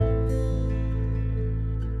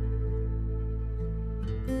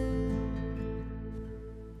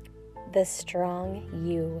The Strong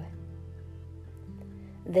You.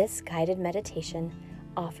 This guided meditation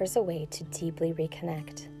offers a way to deeply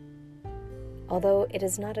reconnect. Although it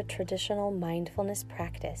is not a traditional mindfulness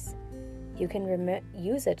practice, you can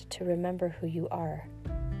use it to remember who you are,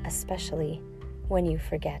 especially when you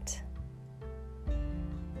forget.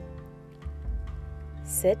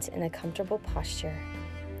 Sit in a comfortable posture,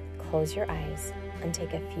 close your eyes, and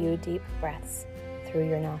take a few deep breaths through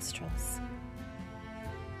your nostrils.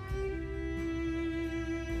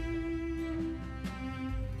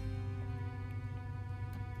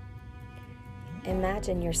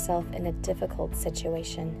 Imagine yourself in a difficult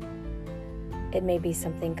situation. It may be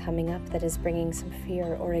something coming up that is bringing some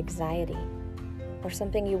fear or anxiety, or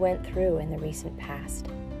something you went through in the recent past.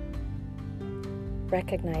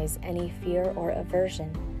 Recognize any fear or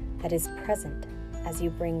aversion that is present as you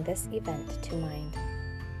bring this event to mind.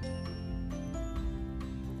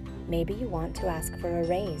 Maybe you want to ask for a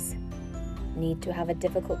raise, need to have a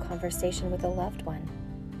difficult conversation with a loved one,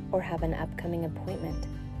 or have an upcoming appointment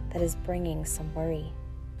that is bringing some worry.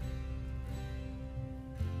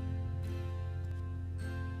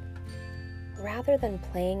 Rather than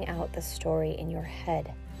playing out the story in your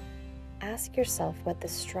head, ask yourself what the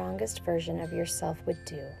strongest version of yourself would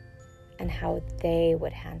do and how they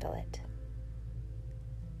would handle it.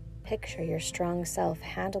 Picture your strong self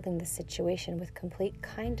handling the situation with complete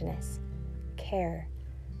kindness, care,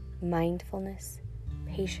 mindfulness,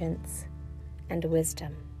 patience, and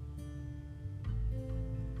wisdom.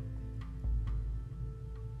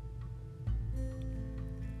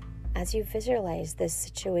 As you visualize this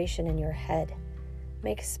situation in your head,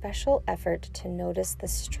 make special effort to notice the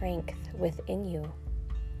strength within you.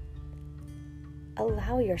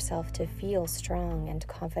 Allow yourself to feel strong and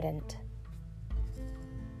confident.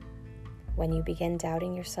 When you begin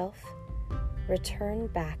doubting yourself, return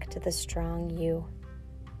back to the strong you.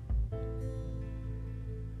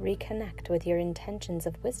 Reconnect with your intentions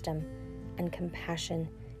of wisdom and compassion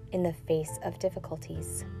in the face of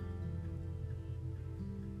difficulties.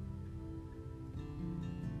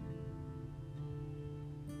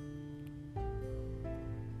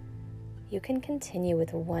 You can continue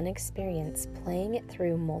with one experience, playing it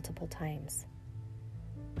through multiple times.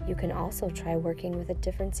 You can also try working with a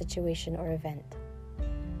different situation or event.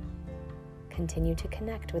 Continue to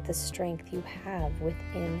connect with the strength you have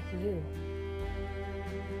within you.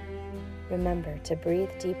 Remember to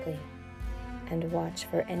breathe deeply and watch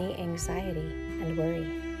for any anxiety and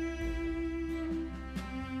worry.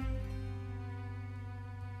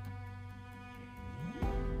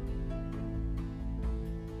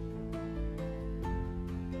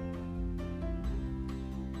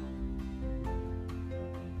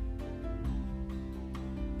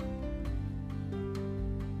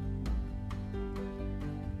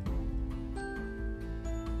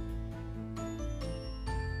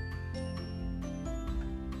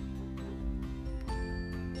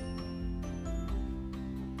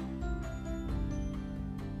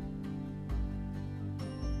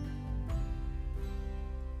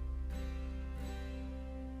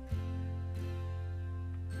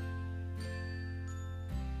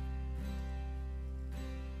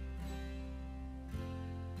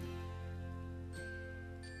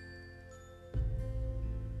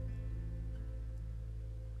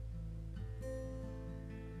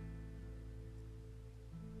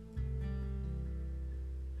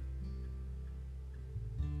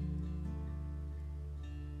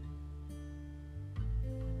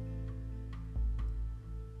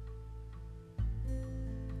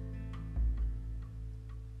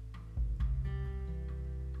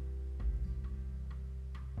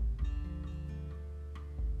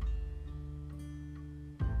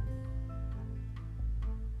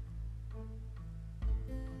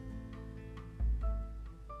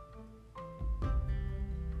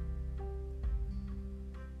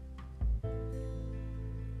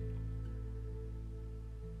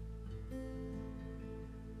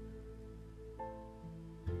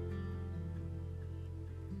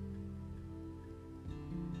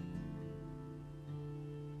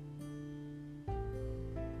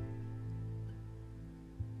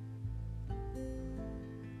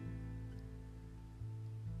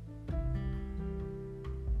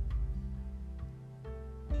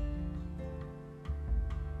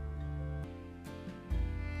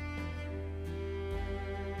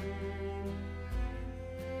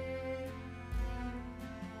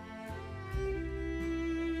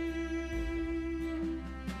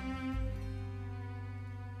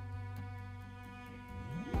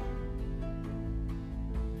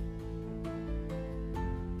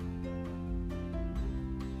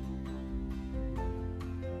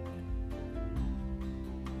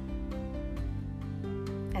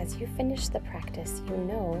 as you finish the practice, you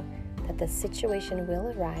know that the situation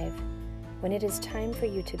will arrive when it is time for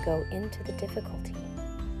you to go into the difficulty.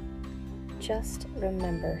 Just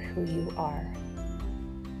remember who you are.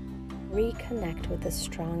 Reconnect with the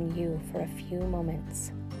strong you for a few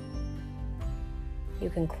moments. You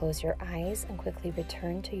can close your eyes and quickly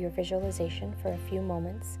return to your visualization for a few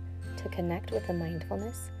moments to connect with the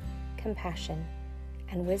mindfulness, compassion,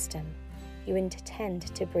 and wisdom you intend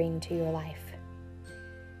to bring to your life.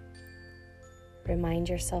 Remind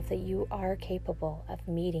yourself that you are capable of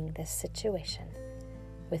meeting this situation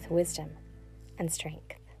with wisdom and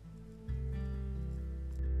strength.